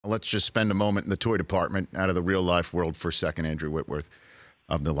Let's just spend a moment in the toy department out of the real-life world for a second. Andrew Whitworth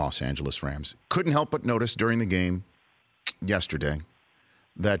of the Los Angeles Rams. Couldn't help but notice during the game yesterday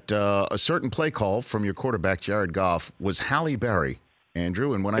that a certain play call from your quarterback, Jared Goff, was Halle Berry,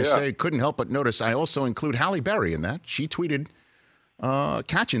 Andrew. And when I say couldn't help but notice, I also include Halle Berry in that. She tweeted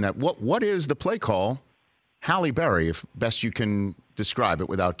catching that. What is the play call, Halle Berry, if best you can describe it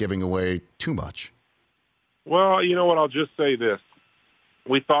without giving away too much? Well, you know what? I'll just say this.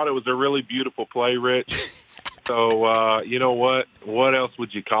 We thought it was a really beautiful play, Rich. So, you know what? What else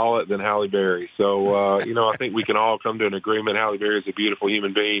would you call it than Halle Berry? So, I think we can all come to an agreement. Halle Berry is a beautiful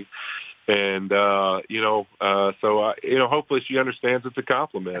human being. And, hopefully she understands it's a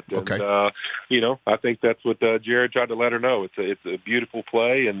compliment. And, okay. I think that's what Jared tried to let her know. It's a beautiful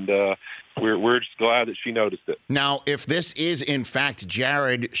play, and we're just glad that she noticed it. Now, if this is, in fact,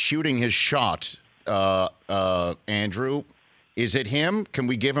 Jared shooting his shot, Andrew, is it him? Can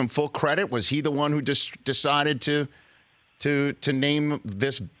we give him full credit? Was he the one who decided to name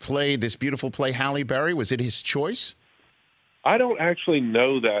this play, this beautiful play, Halle Berry? Was it his choice? I don't actually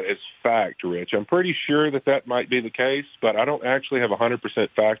know that as fact, Rich. I'm pretty sure that might be the case, but I don't actually have 100%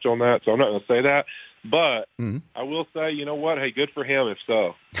 fact on that, so I'm not going to say that. But I will say, you know what? Hey, good for him if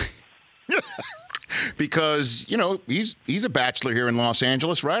so. Because, he's a bachelor here in Los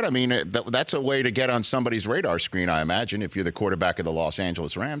Angeles, right? I mean, that's a way to get on somebody's radar screen, I imagine, if you're the quarterback of the Los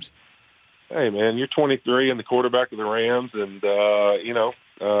Angeles Rams. Hey, man, you're 23 and the quarterback of the Rams and,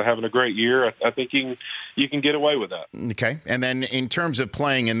 having a great year. I think you can get away with that. Okay. And then in terms of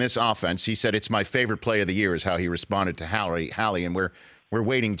playing in this offense, he said it's my favorite play of the year is how he responded to Halle, and we're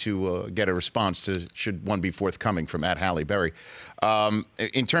waiting to get a response to should one be forthcoming from Halle Berry.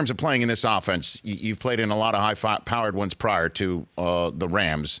 In terms of playing in this offense, you've played in a lot of high-powered ones prior to the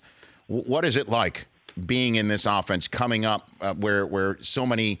Rams. What is it like being in this offense, coming up where so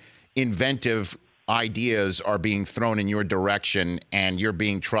many inventive ideas are being thrown in your direction and you're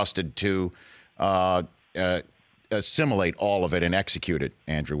being trusted to assimilate all of it and execute it,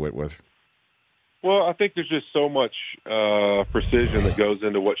 Andrew Whitworth? Well, I think there's just so much precision that goes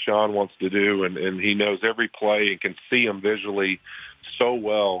into what Sean wants to do, and he knows every play and can see them visually so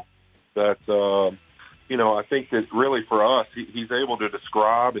well that, I think that really for us, he's able to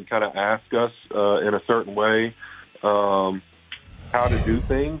describe and kind of ask us in a certain way how to do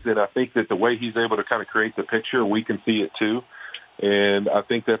things, and I think that the way he's able to kind of create the picture, we can see it too. And I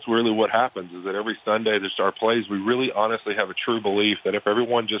think that's really what happens is that every Sunday there's our plays. We really honestly have a true belief that if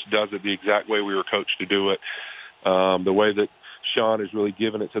everyone just does it the exact way we were coached to do it, the way that Sean has really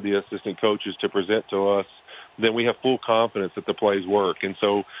given it to the assistant coaches to present to us, then we have full confidence that the plays work. And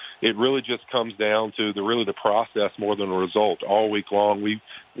so it really just comes down to the process more than a result. All week long we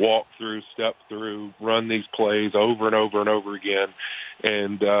walk through, step through, run these plays over and over and over again,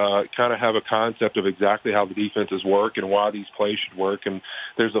 and kind of have a concept of exactly how the defenses work and why these plays should work. And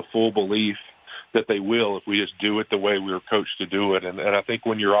there's a full belief that they will if we just do it the way we were coached to do it. And I think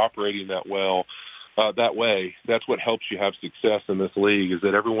when you're operating that way, that's what helps you have success in this league, is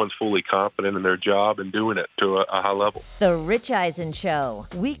that everyone's fully confident in their job and doing it to a high level. The Rich Eisen Show,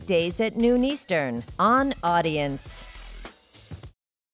 weekdays at noon Eastern on Audience.